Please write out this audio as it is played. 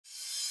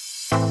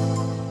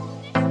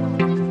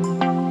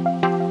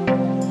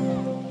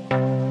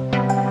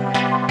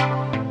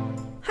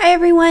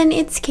everyone,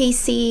 it's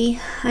Casey.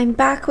 I'm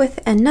back with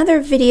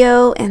another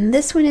video, and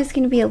this one is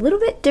going to be a little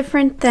bit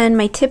different than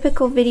my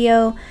typical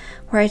video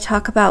where I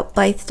talk about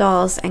Blythe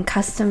dolls and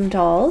custom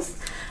dolls.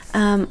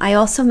 I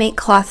also make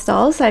cloth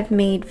dolls. I've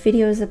made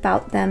videos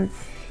about them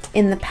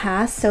in the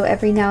past, so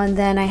every now and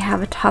then I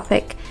have a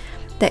topic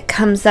that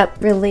comes up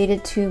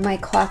related to my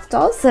cloth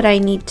dolls that I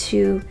need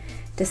to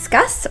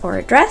discuss or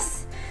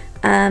address.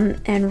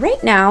 And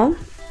right now,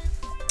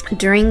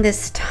 during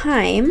this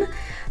time,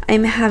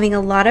 I'm having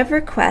a lot of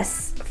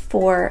requests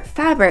for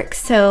fabric.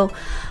 So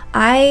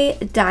I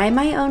dye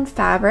my own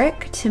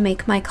fabric to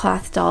make my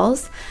cloth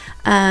dolls.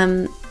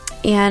 And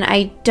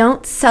I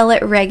don't sell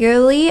it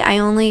regularly. I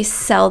only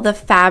sell the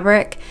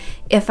fabric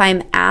if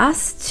I'm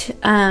asked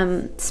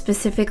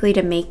specifically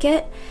to make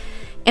it.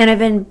 And I've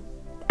been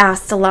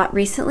asked a lot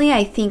recently,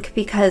 I think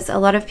because a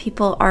lot of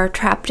people are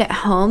trapped at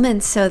home,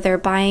 and so they're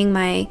buying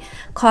my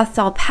cloth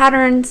doll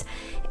patterns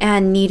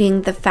and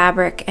needing the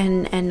fabric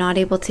and not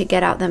able to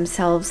get out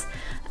themselves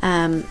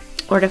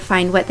or to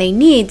find what they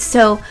need.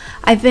 So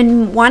I've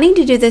been wanting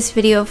to do this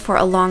video for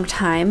a long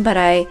time, but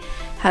I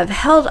have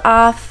held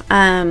off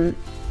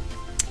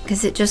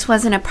because it just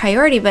wasn't a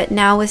priority. But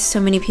now with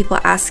so many people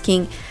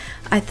asking,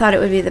 I thought it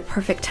would be the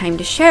perfect time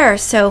to share.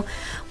 So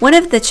one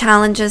of the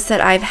challenges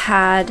that I've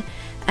had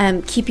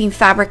keeping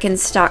fabric in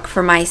stock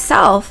for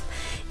myself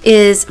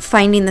is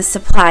finding the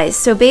supplies.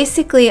 So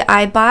basically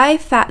I buy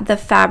the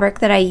fabric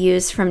that I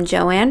use from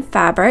Joann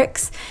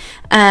Fabrics.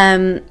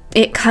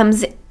 It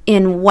comes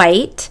in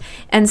white,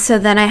 and so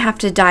then I have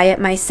to dye it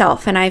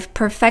myself, and I've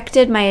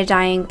perfected my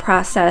dyeing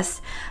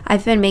process.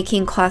 I've been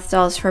making cloth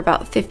dolls for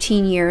about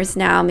 15 years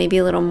now, maybe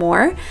a little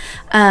more.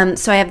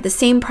 So I have the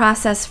same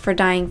process for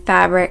dyeing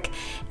fabric,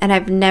 and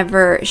I've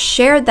never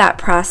shared that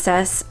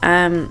process.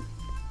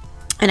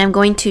 And I'm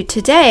going to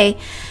today,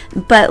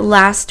 but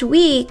last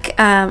week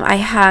I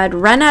had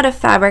run out of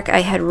fabric, I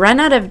had run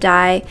out of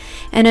dye,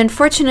 and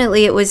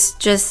unfortunately it was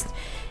just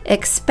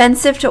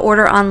expensive to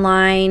order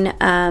online.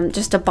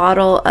 Just a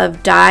bottle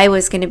of dye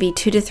was going to be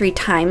 2 to 3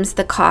 times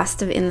the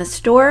cost of in the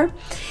store.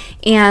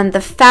 And the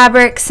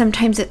fabric,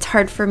 sometimes it's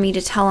hard for me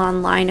to tell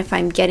online if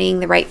I'm getting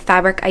the right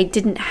fabric. I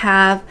didn't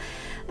have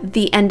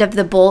the end of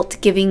the bolt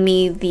giving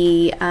me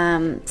the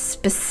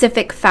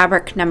specific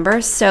fabric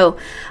number, so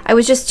I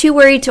was just too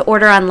worried to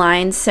order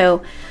online.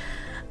 So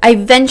I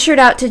ventured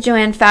out to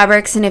Joann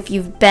Fabrics, and if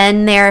you've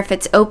been there, if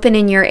it's open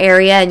in your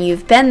area and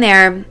you've been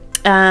there,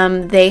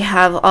 they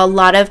have a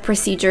lot of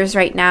procedures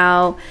right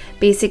now.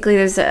 Basically,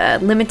 there's a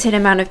limited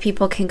amount of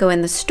people can go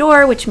in the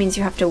store, which means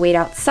you have to wait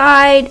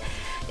outside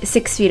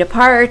 6 feet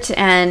apart,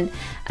 and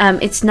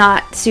it's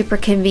not super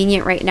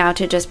convenient right now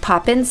to just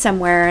pop in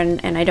somewhere,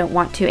 and I don't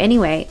want to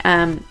anyway.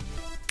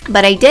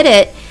 But I did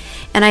it,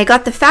 and I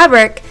got the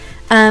fabric,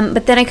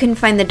 but then I couldn't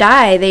find the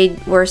dye. They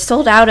were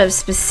sold out of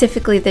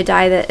specifically the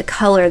dye, the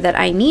color that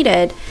I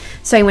needed.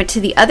 So I went to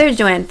the other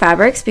Joann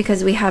Fabrics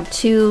because we have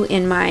 2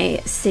 in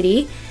my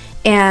city.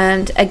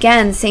 And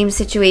again, same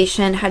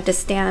situation, had to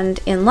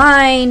stand in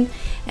line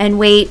and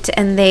wait,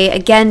 and they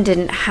again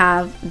didn't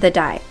have the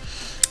dye.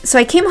 So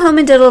I came home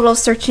and did a little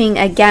searching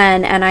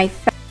again, and I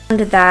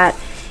found that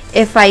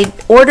if I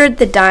ordered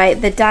the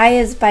dye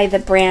is by the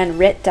brand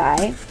Rit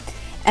Dye,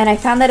 and I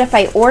found that if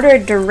I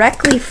ordered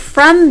directly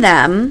from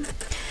them,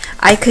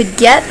 I could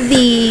get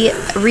the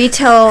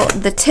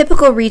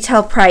typical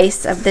retail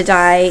price of the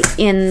dye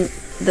in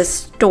the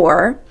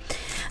store.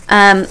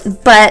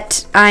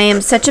 But I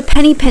am such a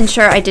penny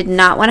pincher, I did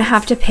not want to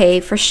have to pay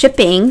for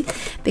shipping,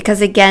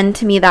 because again,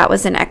 to me that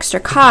was an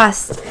extra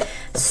cost.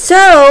 So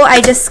I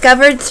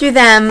discovered through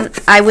them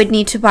I would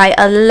need to buy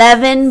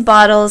 11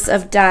 bottles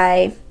of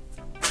dye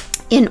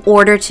in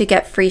order to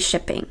get free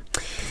shipping.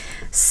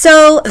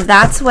 So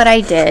that's what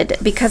I did,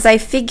 because I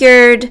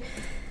figured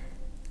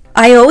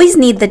I always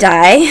need the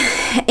dye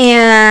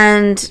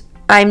and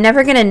I'm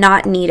never going to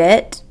not need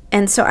it.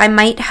 And so I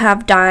might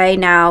have dye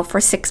now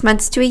for 6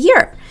 months to a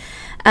year.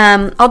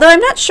 Although I'm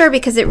not sure,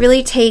 because it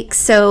really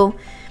takes,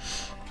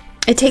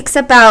 it takes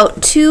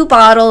about 2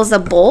 bottles a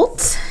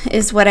bolt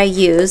is what I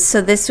use.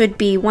 So this would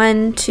be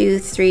 1, 2,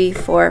 3,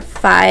 4,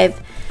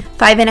 5,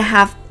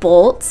 5.5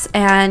 bolts.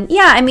 And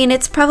yeah, I mean,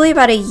 it's probably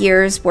about a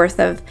year's worth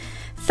of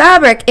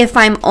fabric if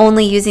I'm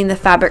only using the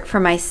fabric for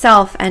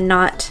myself and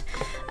not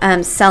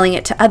selling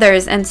it to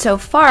others. And so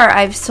far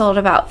I've sold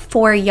about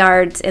 4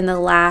 yards in the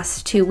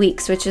last 2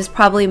 weeks, which is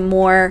probably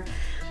more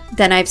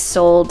than I've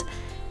sold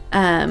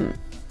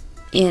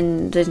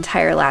in the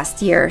entire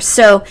last year.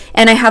 So,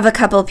 and I have a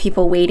couple of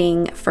people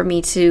waiting for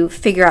me to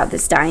figure out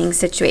this dyeing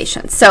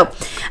situation. So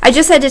I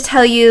just had to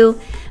tell you,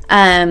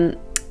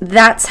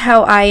 that's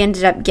how I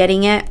ended up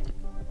getting it.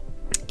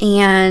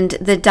 And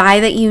the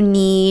dye that you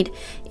need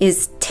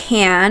is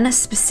tan,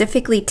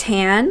 specifically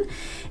tan,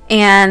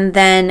 and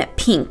then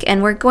pink.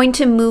 And we're going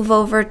to move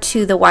over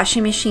to the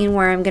washing machine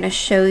where I'm going to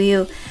show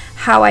you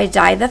how I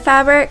dye the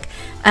fabric.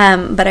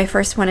 But I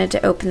first wanted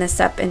to open this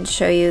up and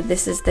show you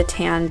this is the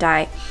tan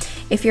dye.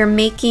 If you're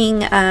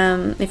making,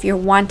 if you're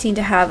wanting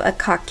to have a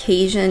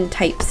Caucasian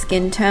type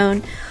skin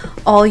tone,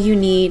 all you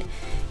need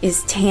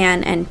is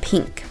tan and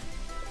pink.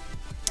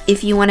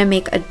 If you want to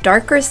make a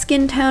darker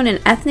skin tone, an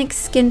ethnic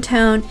skin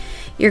tone,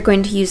 you're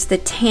going to use the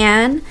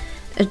tan,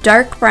 a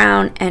dark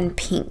brown, and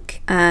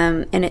pink.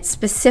 And it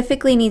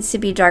specifically needs to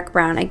be dark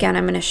brown. Again,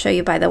 I'm going to show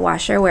you by the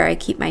washer where I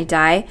keep my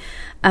dye.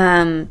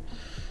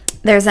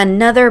 There's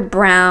another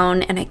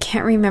brown, and I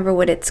can't remember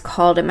what it's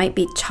called. It might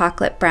be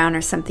chocolate brown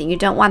or something. You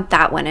don't want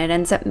that one. It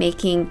ends up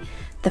making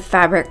the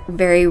fabric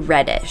very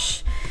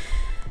reddish.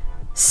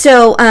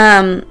 So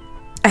I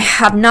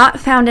have not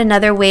found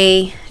another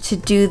way to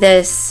do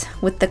this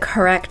with the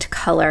correct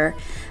color.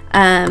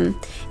 And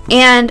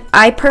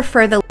I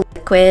prefer the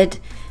liquid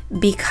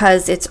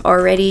because it's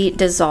already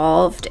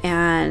dissolved,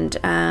 and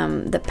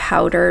the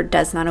powder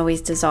does not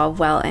always dissolve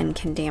well and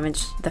can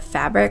damage the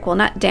fabric. Well,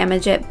 not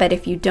damage it, but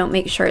if you don't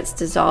make sure it's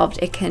dissolved,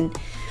 it can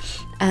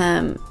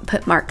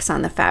put marks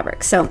on the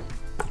fabric. So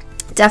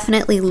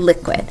definitely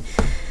liquid.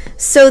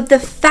 So the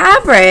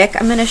fabric,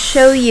 I'm going to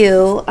show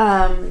you.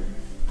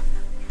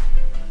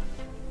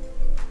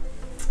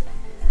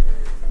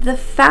 The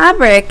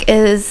fabric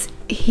is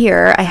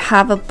here. I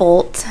have a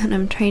bolt, and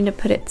I'm trying to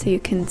put it so you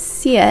can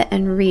see it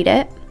and read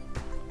it.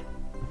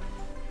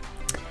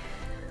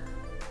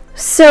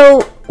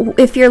 So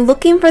if you're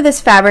looking for this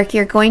fabric,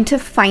 you're going to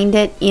find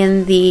it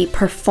in the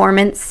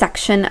performance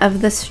section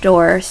of the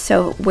store.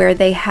 So where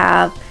they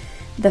have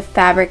the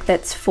fabric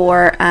that's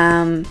for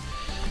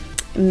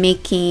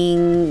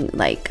making,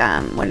 like,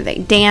 what are they,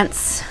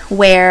 dance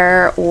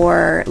wear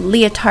or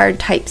leotard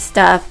type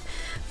stuff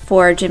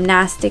for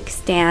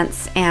gymnastics,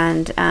 dance,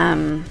 and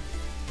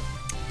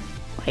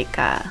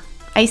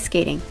ice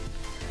skating.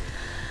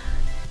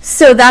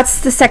 So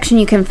that's the section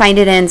you can find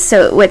it in.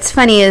 So what's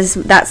funny is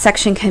that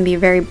section can be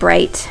very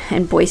bright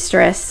and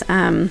boisterous,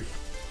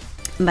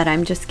 but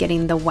I'm just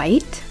getting the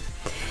white.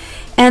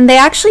 And they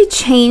actually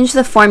changed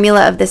the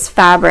formula of this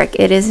fabric.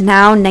 It is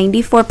now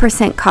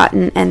 94%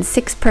 cotton and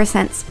 6%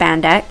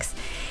 spandex.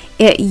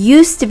 It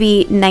used to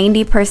be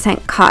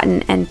 90%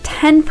 cotton and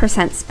 10%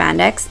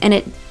 spandex, and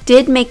it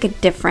did make a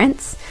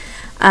difference.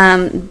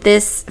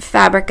 This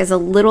fabric is a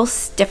little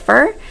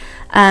stiffer.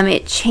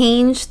 It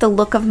changed the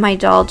look of my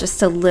doll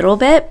just a little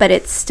bit, but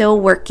it's still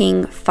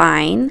working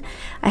fine.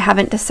 I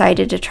haven't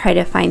decided to try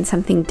to find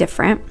something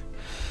different.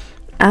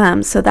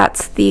 So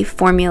that's the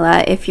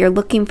formula. If you're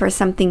looking for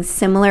something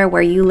similar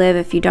where you live,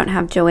 if you don't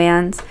have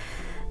Joann's,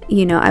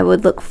 you know, I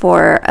would look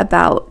for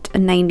about a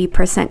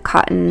 90%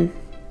 cotton,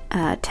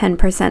 10%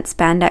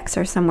 spandex,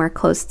 or somewhere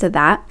close to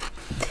that.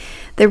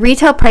 The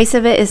retail price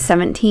of it is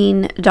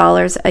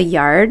 $17 a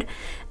yard.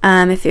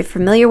 If you're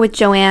familiar with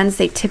Joann's,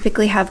 they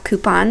typically have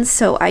coupons,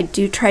 so I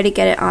do try to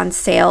get it on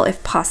sale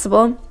if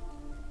possible.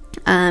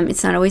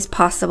 It's not always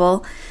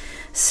possible.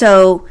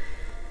 So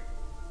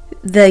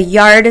the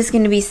yard is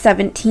going to be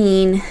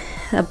 $17.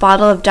 A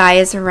bottle of dye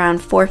is around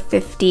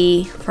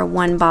 $4.50 for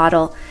one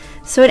bottle.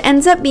 So it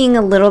ends up being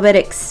a little bit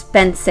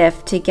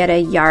expensive to get a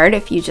yard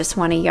if you just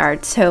want a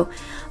yard. So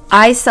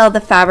I sell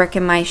the fabric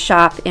in my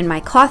shop, in my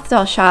cloth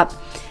doll shop,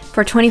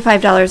 for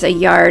 $25 a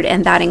yard,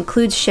 and that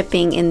includes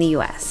shipping in the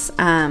US.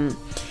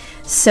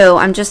 So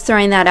I'm just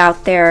throwing that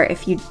out there.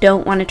 If you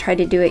don't want to try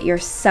to do it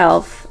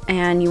yourself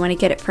and you want to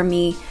get it from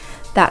me,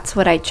 that's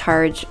what I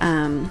charge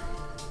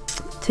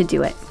to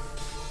do it.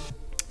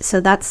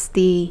 So that's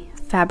the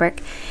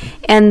fabric.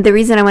 And the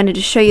reason I wanted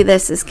to show you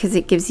this is because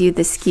it gives you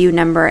the SKU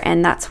number,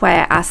 and that's why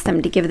I asked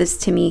them to give this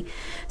to me.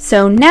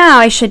 So now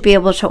I should be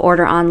able to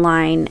order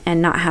online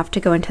and not have to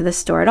go into the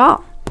store at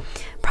all.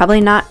 Probably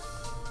not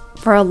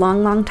for a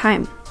long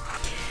time.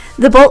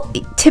 The bolt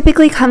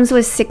typically comes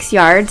with 6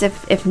 yards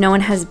if no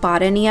one has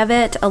bought any of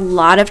it. A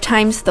lot of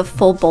times the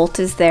full bolt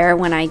is there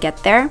when I get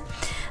there.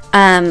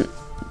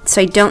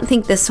 So I don't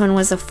think this one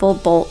was a full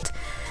bolt.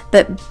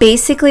 But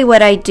basically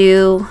what I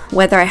do,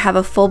 whether I have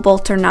a full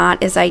bolt or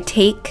not, is I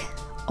take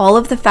all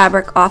of the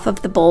fabric off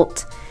of the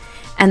bolt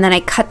and then I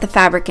cut the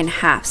fabric in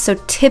half. So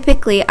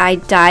typically I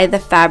dye the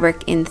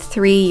fabric in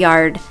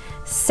 3-yard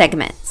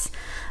segments.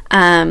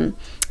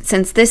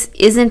 Since this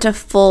isn't a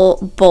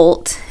full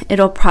bolt,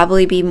 it'll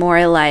probably be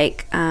more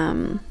like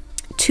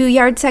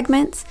 2-yard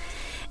segments,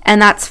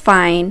 and that's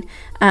fine.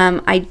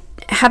 I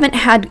haven't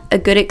had a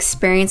good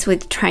experience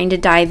with trying to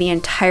dye the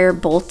entire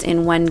bolt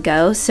in one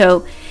go.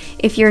 So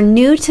if you're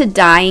new to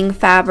dyeing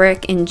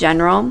fabric in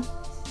general,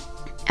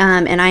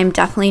 and I'm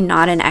definitely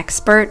not an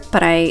expert,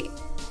 but I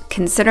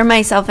consider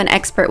myself an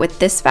expert with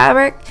this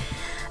fabric,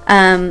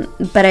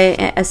 but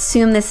I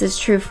assume this is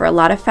true for a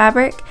lot of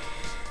fabric.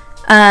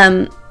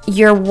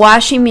 Your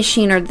washing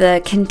machine, or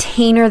the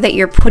container that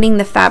you're putting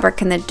the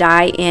fabric and the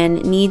dye in,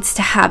 needs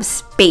to have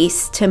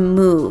space to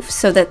move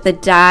so that the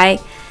dye,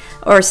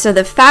 or so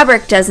the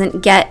fabric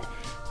doesn't get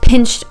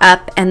pinched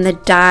up and the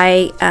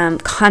dye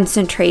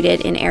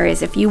concentrated in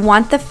areas. If you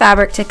want the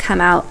fabric to come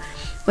out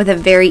with a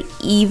very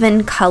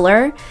even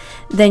color,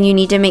 then you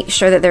need to make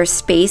sure that there's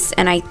space.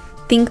 And I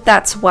think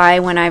that's why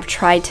when I've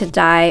tried to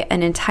dye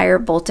an entire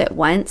bolt at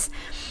once,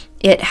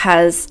 it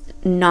has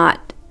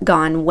not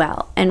gone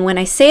well. And when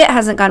I say it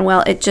hasn't gone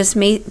well, it just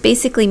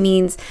basically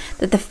means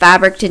that the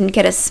fabric didn't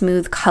get a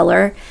smooth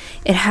color.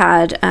 It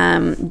had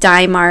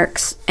dye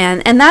marks,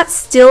 and that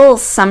still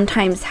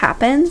sometimes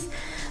happens.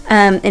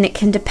 And it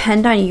can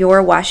depend on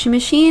your washing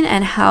machine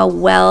and how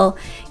well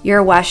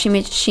your washing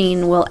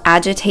machine will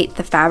agitate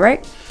the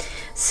fabric.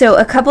 So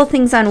a couple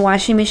things on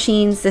washing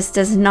machines: this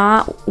does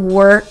not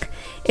work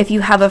if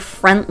you have a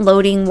front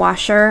loading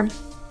washer.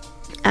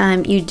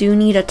 You do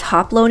need a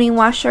top loading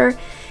washer.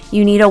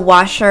 You need a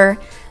washer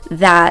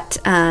that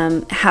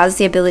has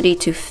the ability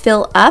to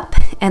fill up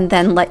and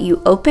then let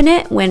you open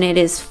it when it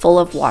is full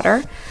of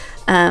water.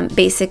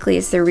 Basically,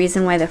 is the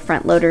reason why the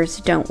front loaders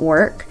don't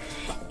work.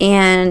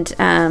 And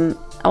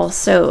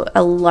also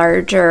a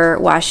larger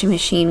washing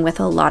machine with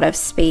a lot of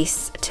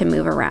space to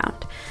move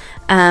around.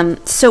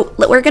 So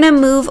we're going to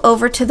move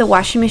over to the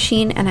washing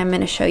machine, and I'm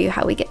going to show you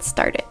how we get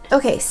started.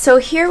 Okay, so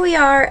here we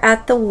are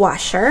at the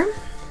washer,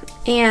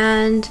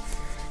 and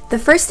the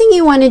first thing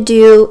you want to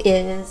do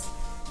is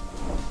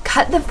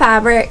cut the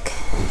fabric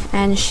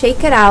and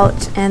shake it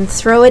out and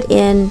throw it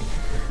in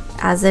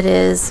as it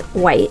is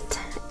white.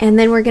 And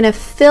then we're going to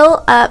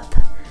fill up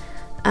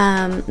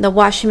the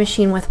washing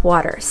machine with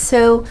water.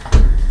 So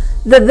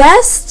the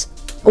best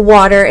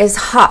water is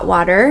hot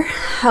water.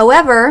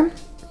 However,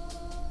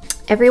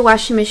 every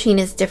washing machine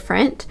is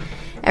different.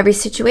 Every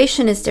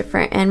situation is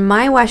different. And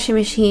my washing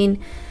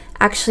machine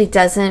actually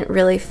doesn't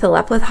really fill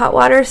up with hot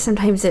water.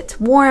 Sometimes it's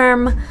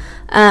warm,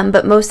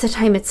 but most of the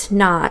time it's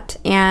not.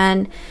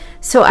 And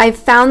so I've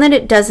found that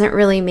it doesn't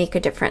really make a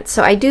difference.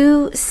 So I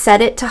do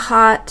set it to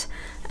hot,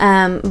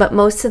 but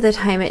most of the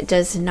time it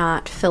does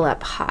not fill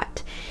up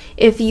hot.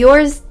 If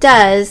yours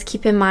does,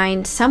 keep in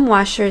mind some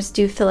washers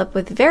do fill up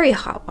with very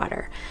hot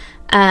water.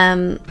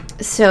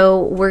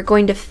 So we're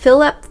going to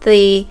fill up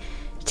the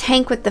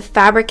tank with the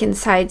fabric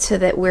inside so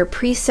that we're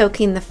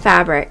pre-soaking the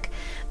fabric.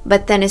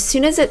 But then as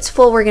soon as it's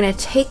full, we're going to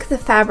take the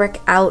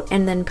fabric out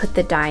and then put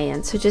the dye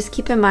in. So just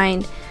keep in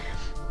mind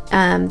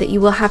that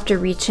you will have to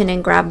reach in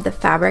and grab the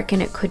fabric,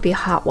 and it could be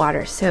hot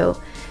water. So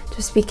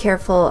just be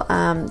careful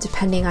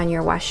depending on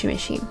your washing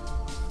machine.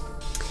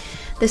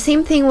 The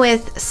same thing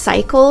with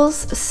cycles.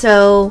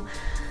 So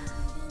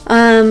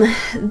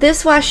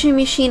this washing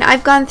machine,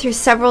 I've gone through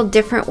several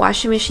different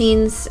washing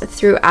machines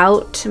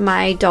throughout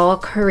my doll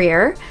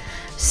career.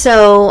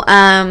 So,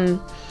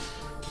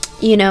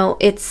 you know,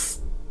 it's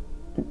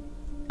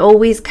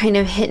always kind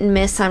of hit and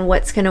miss on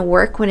what's going to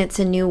work when it's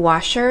a new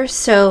washer.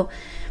 So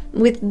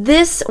with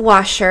this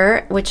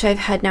washer, which I've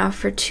had now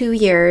for 2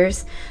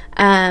 years,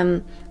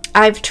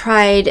 I've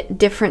tried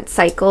different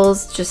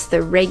cycles, just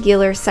the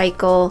regular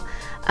cycle,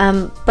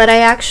 but I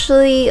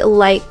actually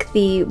like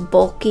the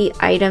bulky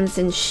items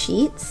and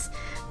sheets.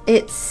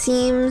 It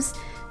seems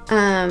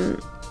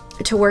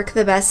to work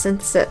the best,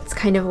 since that's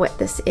kind of what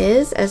this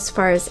is as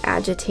far as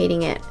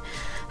agitating it.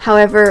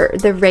 However,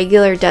 the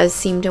regular does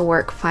seem to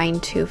work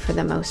fine too for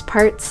the most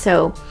part.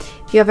 So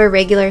if you have a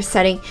regular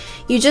setting,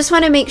 you just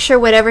want to make sure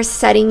whatever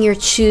setting you're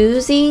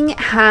choosing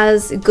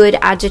has good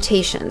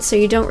agitation. So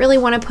you don't really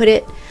want to put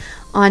it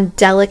on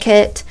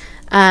delicate,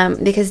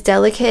 because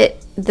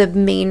delicate, the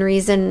main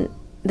reason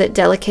that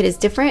delicate is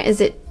different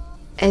is it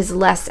is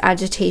less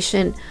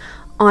agitation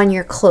on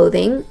your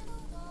clothing.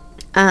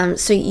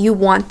 So you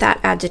want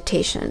that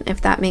agitation, if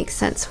that makes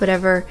sense,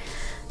 whatever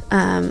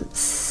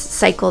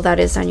cycle that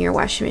is on your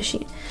washing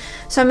machine.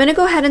 So I'm going to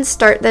go ahead and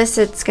start this.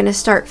 It's going to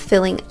start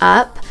filling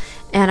up,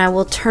 and I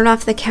will turn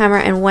off the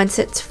camera, and once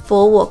it's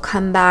full, we'll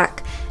come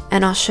back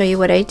and I'll show you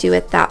what I do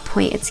at that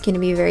point. It's going to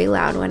be very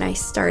loud when I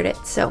start it.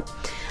 So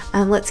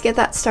let's get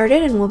that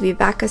started, and we'll be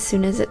back as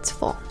soon as it's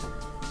full.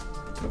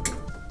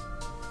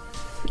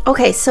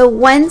 Okay, so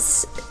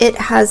once it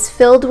has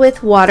filled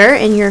with water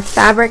and your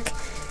fabric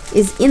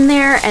is in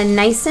there and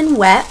nice and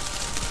wet,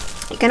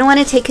 you're going to want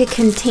to take a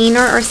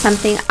container or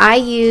something. I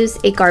use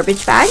a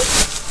garbage bag,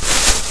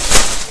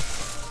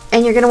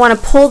 and you're going to want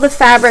to pull the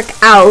fabric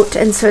out,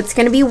 and so it's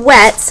going to be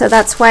wet, so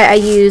that's why I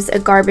use a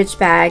garbage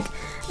bag.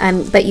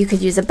 But you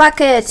could use a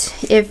bucket.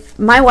 If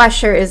my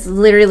washer is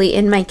literally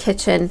in my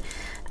kitchen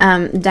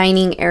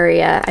dining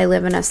area, I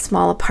live in a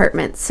small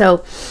apartment,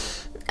 so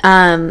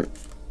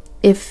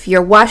if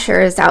your washer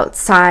is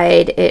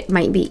outside, it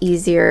might be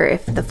easier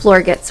if the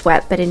floor gets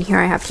wet, but in here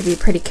I have to be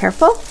pretty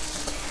careful.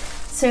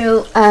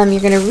 So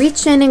you're going to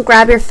reach in and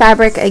grab your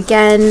fabric.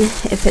 Again,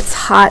 if it's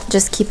hot,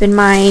 just keep in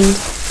mind,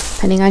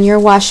 depending on your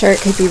washer, it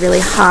could be really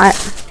hot.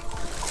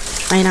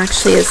 Mine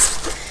actually is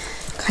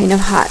kind of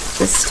hot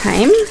this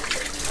time.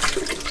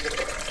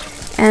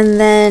 And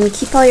then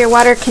keep all your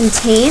water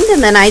contained,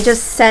 and then I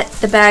just set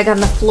the bag on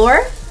the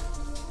floor.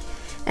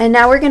 And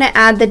now we're going to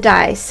add the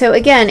dye. So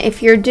again,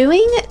 if you're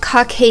doing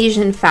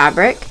Caucasian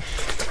fabric,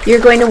 you're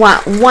going to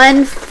want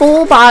 1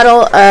 full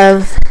bottle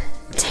of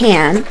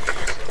tan.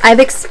 I've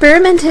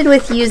experimented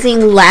with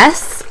using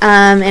less,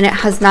 and it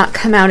has not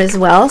come out as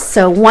well.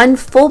 So 1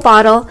 full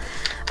bottle.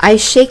 I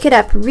shake it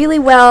up really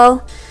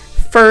well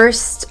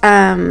first.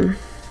 The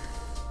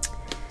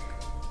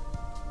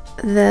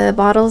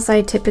bottles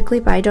I typically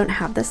buy don't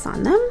have this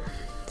on them.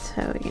 So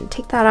you're going to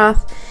take that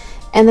off.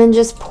 and then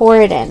just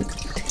pour it in.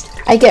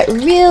 I get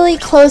really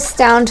close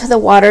down to the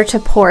water to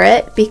pour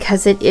it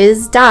because it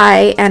is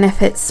dye, and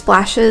if it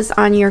splashes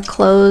on your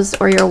clothes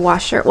or your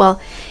washer,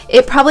 well,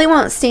 it probably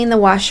won't stain the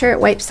washer. It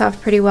wipes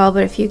off pretty well,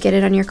 but if you get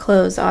it on your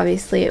clothes,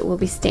 obviously it will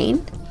be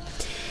stained.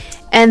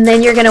 And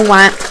then you're gonna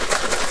want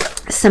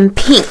some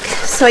pink.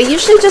 So I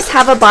usually just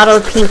have a bottle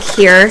of pink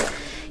here.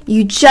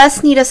 You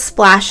just need a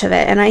splash of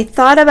it. And I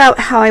thought about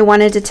how I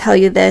wanted to tell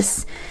you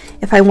this,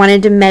 if I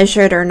wanted to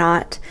measure it or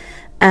not.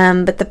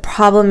 But the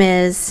problem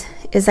is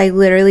I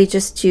literally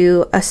just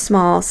do a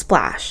small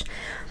splash.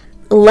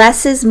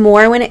 Less is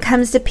more when it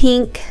comes to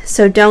pink,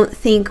 so don't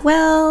think,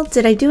 well,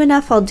 did I do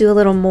enough? I'll do a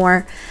little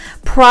more.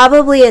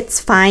 Probably it's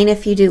fine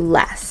if you do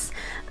less,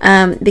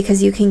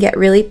 because you can get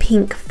really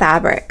pink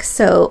fabric.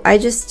 So I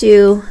just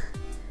do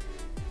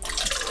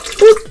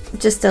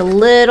just a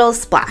little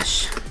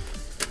splash.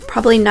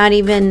 Probably not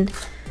even,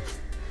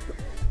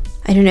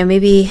 I don't know,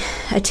 maybe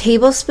a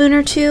tablespoon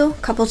or two,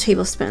 a couple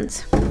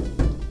tablespoons.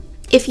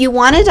 If you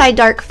want to dye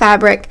dark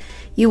fabric,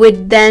 you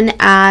would then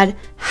add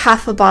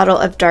half a bottle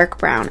of dark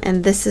brown,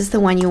 and this is the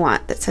one you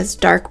want that says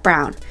dark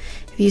brown.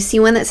 If you see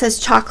one that says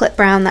chocolate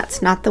brown,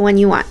 that's not the one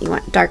you want. You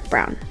want dark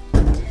brown.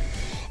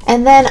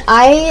 And then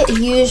I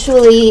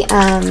usually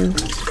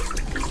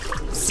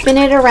spin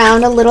it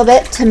around a little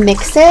bit to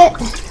mix it.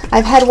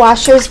 I've had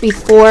washers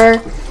before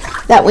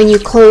that when you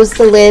close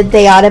the lid,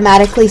 they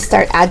automatically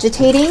start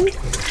agitating.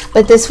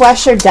 But this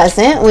washer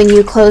doesn't. When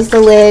you close the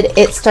lid,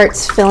 it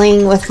starts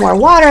filling with more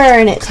water,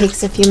 and it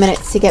takes a few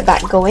minutes to get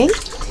back going.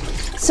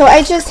 So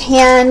I just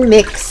hand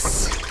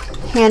mix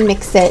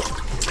it,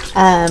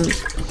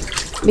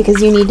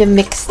 because you need to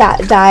mix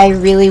that dye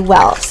really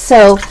well.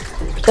 So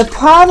the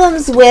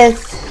problems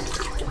with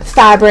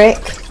fabric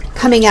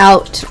coming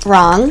out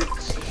wrong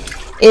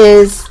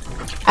is,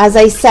 as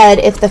I said,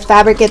 if the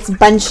fabric gets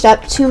bunched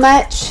up too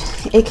much,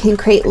 it can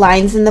create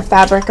lines in the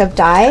fabric of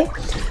dye.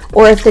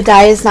 Or if the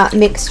dye is not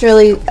mixed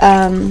really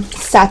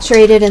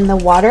saturated in the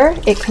water,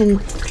 it can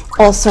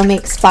also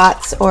make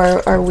spots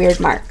or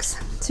weird marks.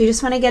 So you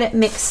just want to get it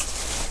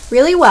mixed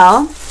really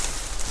well.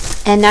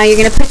 And now you're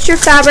going to put your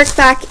fabric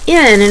back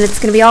in, and it's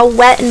going to be all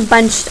wet and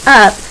bunched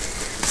up.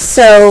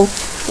 So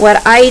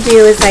what I do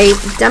is I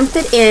dump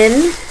it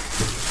in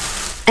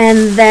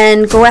and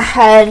then go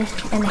ahead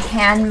and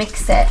hand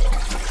mix it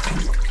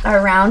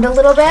around a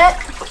little bit.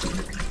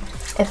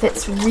 If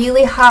it's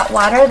really hot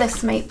water,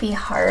 this might be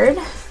hard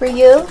for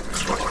you,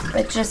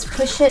 but just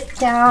push it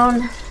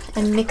down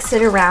and mix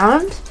it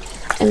around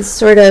and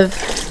sort of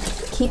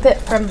keep it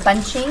from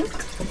bunching.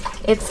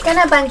 It's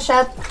gonna bunch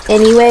up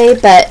anyway,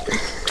 but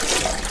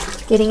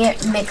getting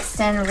it mixed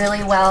in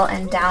really well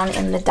and down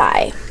in the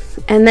dye.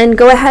 And then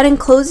go ahead and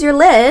close your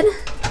lid,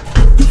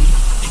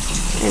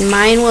 and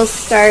mine will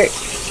start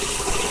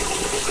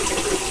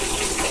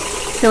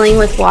filling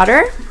with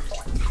water.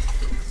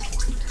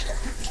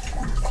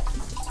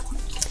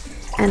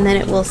 And then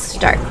it will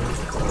start.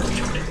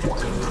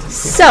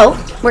 So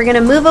we're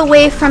gonna move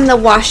away from the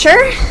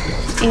washer,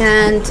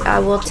 and I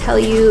will tell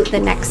you the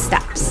next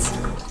steps.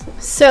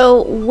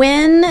 So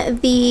when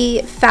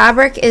the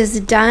fabric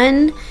is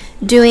done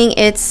doing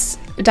its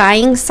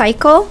dyeing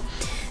cycle,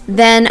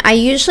 then I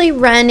usually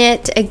run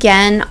it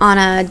again on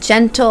a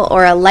gentle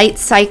or a light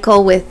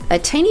cycle with a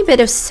tiny bit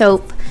of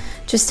soap,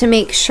 just to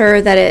make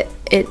sure that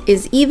it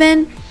is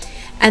even.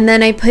 And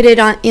then I put it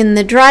in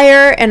the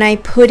dryer, and I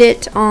put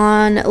it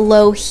on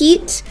low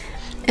heat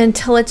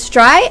until it's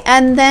dry,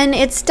 and then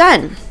it's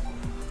done.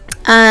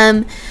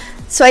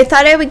 So I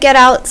thought I would get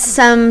out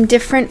some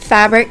different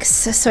fabrics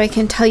so I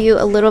can tell you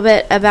a little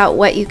bit about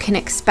what you can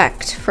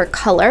expect for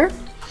color.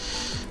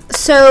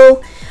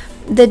 So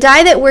the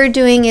dye that we're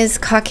doing is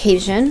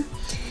Caucasian,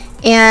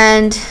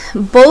 and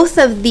both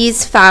of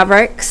these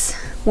fabrics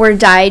were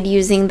dyed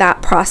using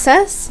that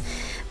process.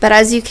 But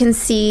as you can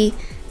see,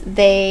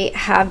 they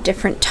have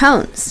different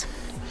tones.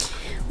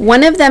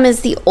 One of them is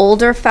the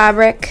older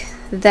fabric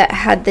that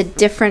had the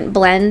different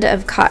blend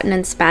of cotton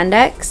and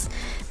spandex.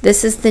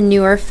 This is the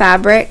newer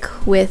fabric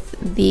with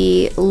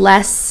the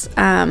less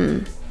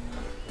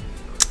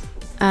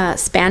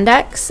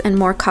spandex and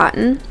more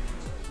cotton.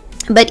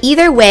 But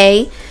either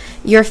way,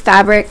 your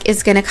fabric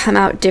is going to come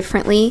out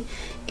differently,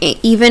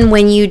 even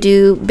when you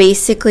do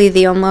basically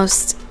the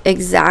almost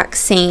exact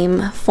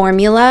same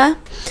formula.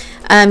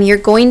 You're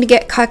going to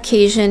get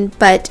Caucasian,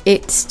 but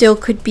it still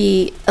could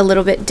be a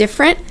little bit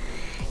different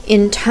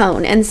in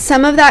tone. And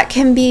some of that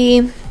can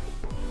be,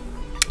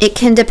 it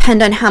can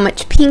depend on how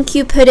much pink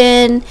you put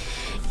in.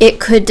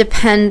 It could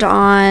depend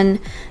on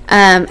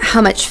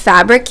how much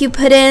fabric you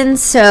put in.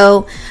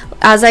 So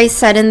as I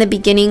said in the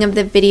beginning of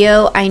the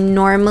video, I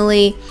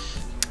normally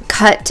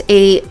cut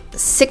a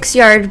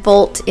 6-yard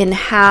bolt in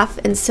half.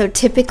 And so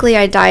typically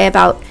I dye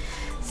about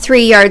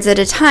 3 yards at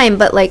a time,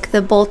 but like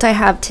the bolt I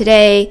have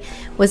today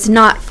was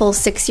not full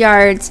 6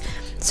 yards,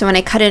 so when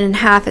I cut it in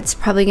half, it's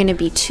probably going to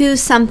be 2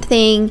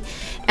 something,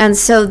 and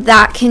so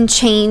that can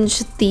change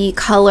the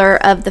color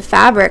of the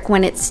fabric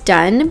when it's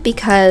done,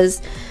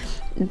 because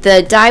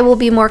the dye will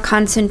be more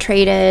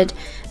concentrated,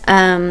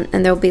 and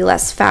there will be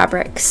less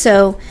fabric.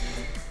 So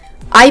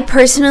I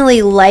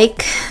personally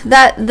like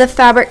that the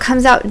fabric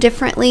comes out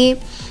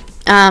differently,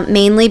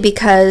 mainly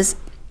because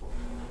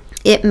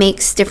it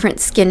makes different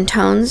skin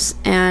tones,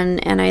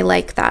 and I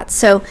like that.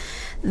 So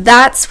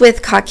that's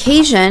with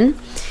Caucasian.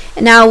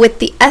 Now with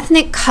the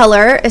ethnic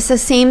color, it's the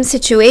same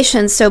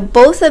situation. So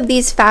both of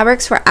these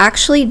fabrics were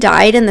actually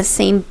dyed in the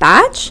same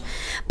batch,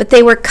 but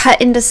they were cut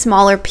into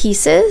smaller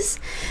pieces.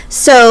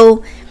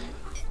 So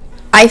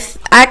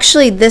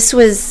actually, this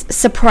was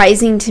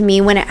surprising to me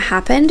when it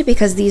happened,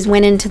 because these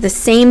went into the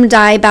same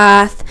dye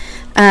bath.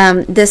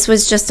 This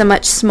was just a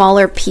much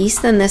smaller piece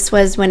than this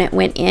was when it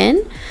went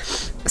in.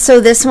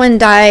 So this one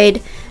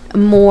dyed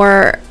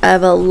more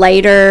of a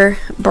lighter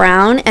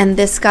brown, and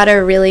this got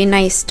a really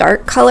nice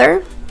dark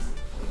color.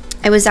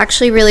 I was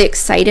actually really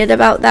excited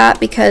about that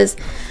because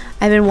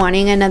I've been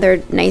wanting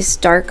another nice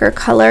darker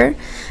color.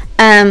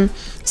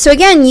 So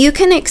again, you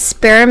can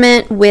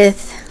experiment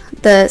with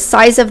the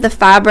size of the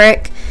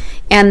fabric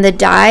and the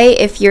dye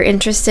if you're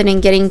interested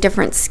in getting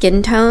different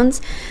skin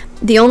tones.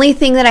 The only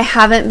thing that I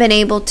haven't been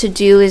able to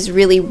do is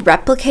really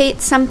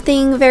replicate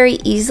something very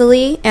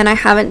easily, and I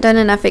haven't done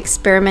enough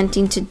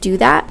experimenting to do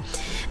that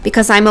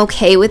because I'm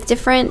okay with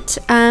different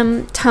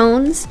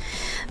tones.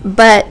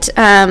 But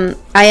I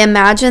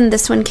imagine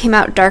this one came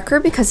out darker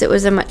because it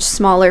was a much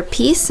smaller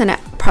piece and it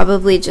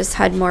probably just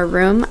had more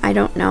room. I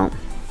don't know.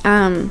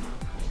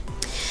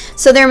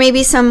 So there may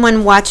be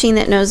someone watching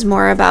that knows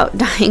more about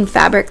dyeing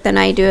fabric than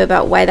I do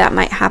about why that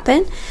might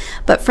happen.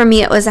 But for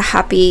me, it was a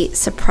happy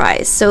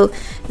surprise. So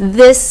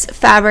this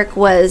fabric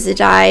was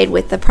dyed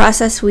with the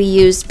process we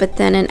used, but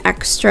then an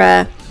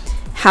extra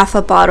half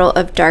a bottle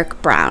of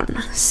dark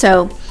brown.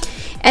 So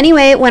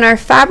anyway, when our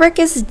fabric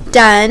is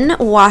done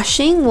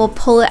washing, we'll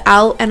pull it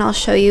out and I'll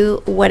show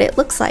you what it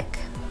looks like.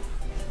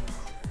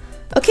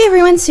 Okay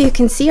everyone, so you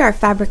can see our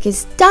fabric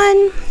is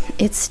done.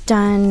 It's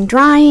done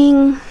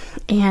drying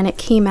and it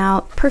came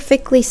out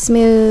perfectly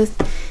smooth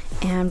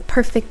and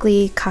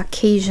perfectly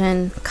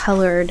Caucasian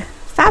colored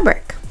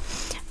fabric.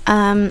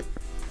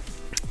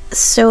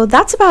 So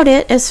that's about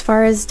it as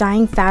far as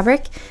dyeing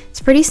fabric.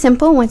 It's pretty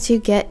simple once you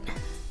get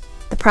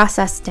the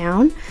process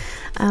down.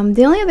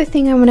 The only other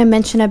thing I want to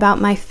mention about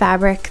my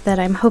fabric that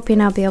I'm hoping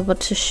I'll be able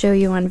to show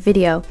you on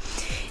video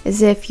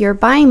is if you're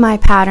buying my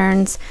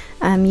patterns,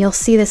 you'll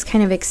see this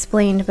kind of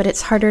explained, but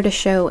it's harder to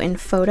show in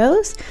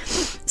photos.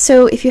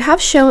 So if you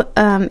have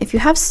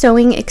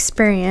sewing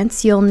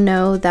experience, you'll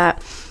know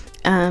that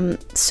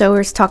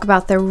sewers talk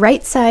about the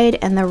right side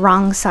and the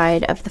wrong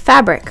side of the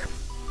fabric.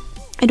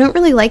 I don't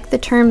really like the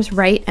terms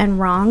right and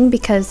wrong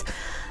because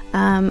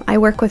I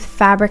work with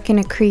fabric in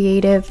a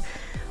creative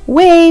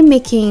way,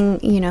 making,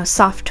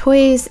 soft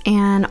toys,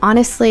 and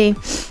honestly,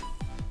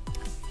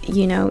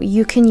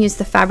 you can use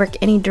the fabric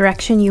any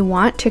direction you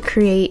want to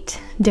create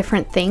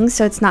different things,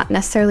 so it's not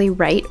necessarily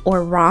right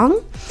or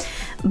wrong.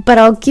 But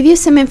I'll give you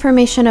some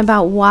information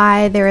about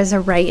why there is a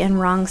right and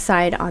wrong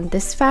side on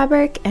this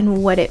fabric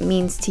and what it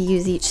means to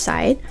use each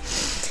side.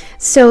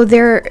 So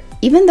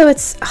even though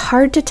it's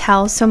hard to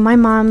tell, so my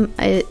mom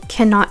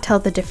cannot tell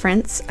the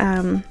difference,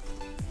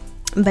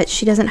 but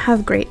she doesn't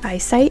have great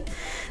eyesight.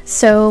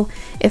 So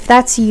if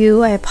that's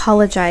you, I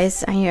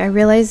apologize. I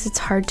realize it's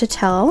hard to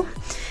tell,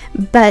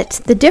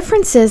 but the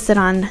difference is that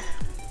on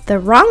the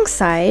wrong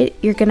side,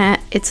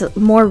 it's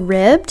more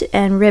ribbed,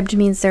 and ribbed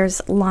means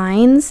there's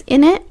lines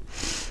in it.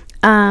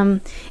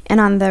 And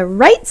on the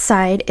right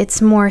side,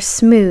 it's more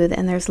smooth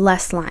and there's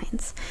less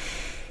lines.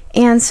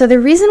 And so the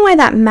reason why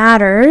that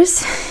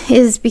matters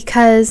is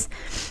because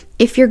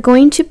if you're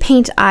going to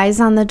paint eyes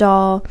on the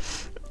doll,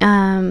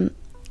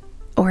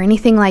 or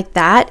anything like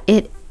that,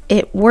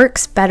 it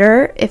works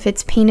better if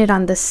it's painted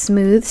on the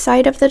smooth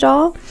side of the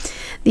doll.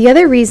 The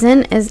other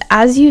reason is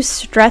as you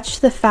stretch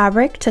the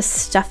fabric to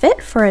stuff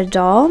it for a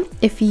doll,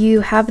 if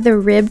you have the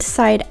ribbed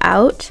side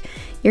out,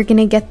 you're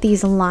gonna get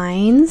these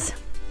lines,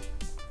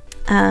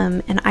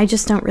 and I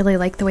just don't really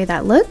like the way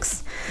that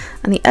looks.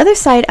 On the other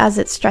side, as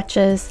it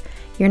stretches,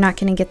 you're not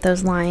going to get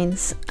those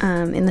lines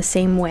in the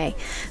same way.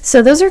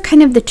 So those are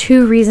kind of the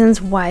two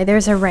reasons why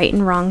there's a right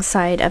and wrong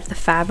side of the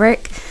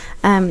fabric.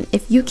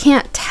 If you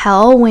can't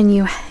tell when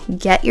you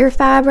get your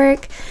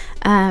fabric,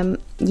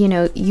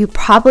 you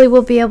probably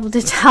will be able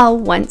to tell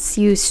once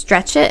you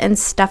stretch it and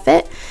stuff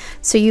it.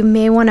 So you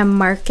may want to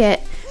mark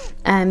it.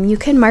 You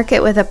can mark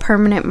it with a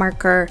permanent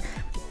marker,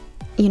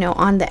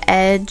 on the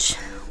edge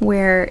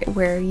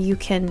where you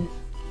can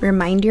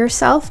remind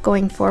yourself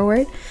going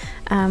forward.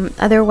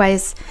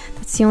 Otherwise,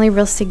 that's the only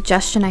real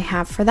suggestion I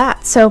have for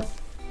that. So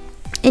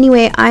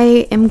anyway,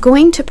 I am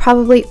going to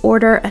probably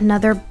order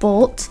another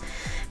bolt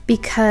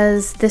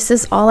because this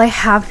is all I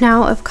have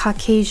now of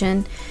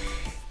Caucasian,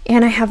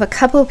 and I have a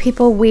couple of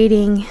people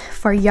waiting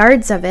for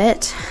yards of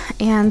it,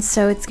 and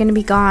so it's going to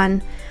be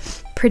gone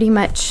pretty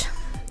much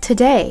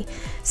today.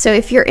 So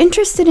if you're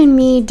interested in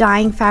me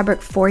dyeing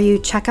fabric for you,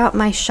 check out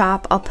my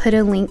shop. I'll put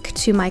a link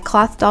to my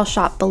cloth doll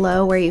shop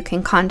below where you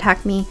can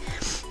contact me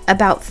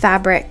about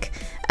fabric,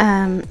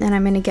 and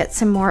I'm going to get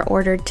some more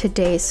ordered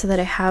today so that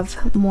I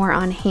have more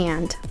on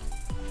hand.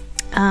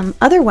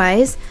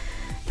 Otherwise,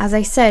 as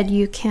I said,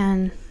 you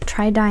can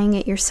try dyeing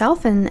it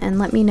yourself and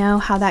let me know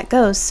how that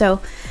goes.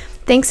 So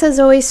thanks as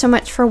always so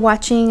much for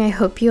watching. I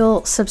hope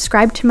you'll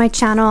subscribe to my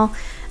channel.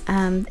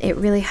 It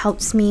really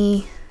helps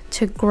me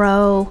to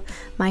grow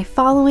my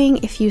following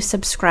if you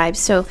subscribe.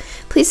 So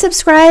please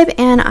subscribe,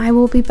 and I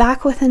will be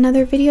back with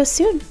another video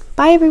soon.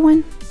 Bye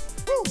everyone.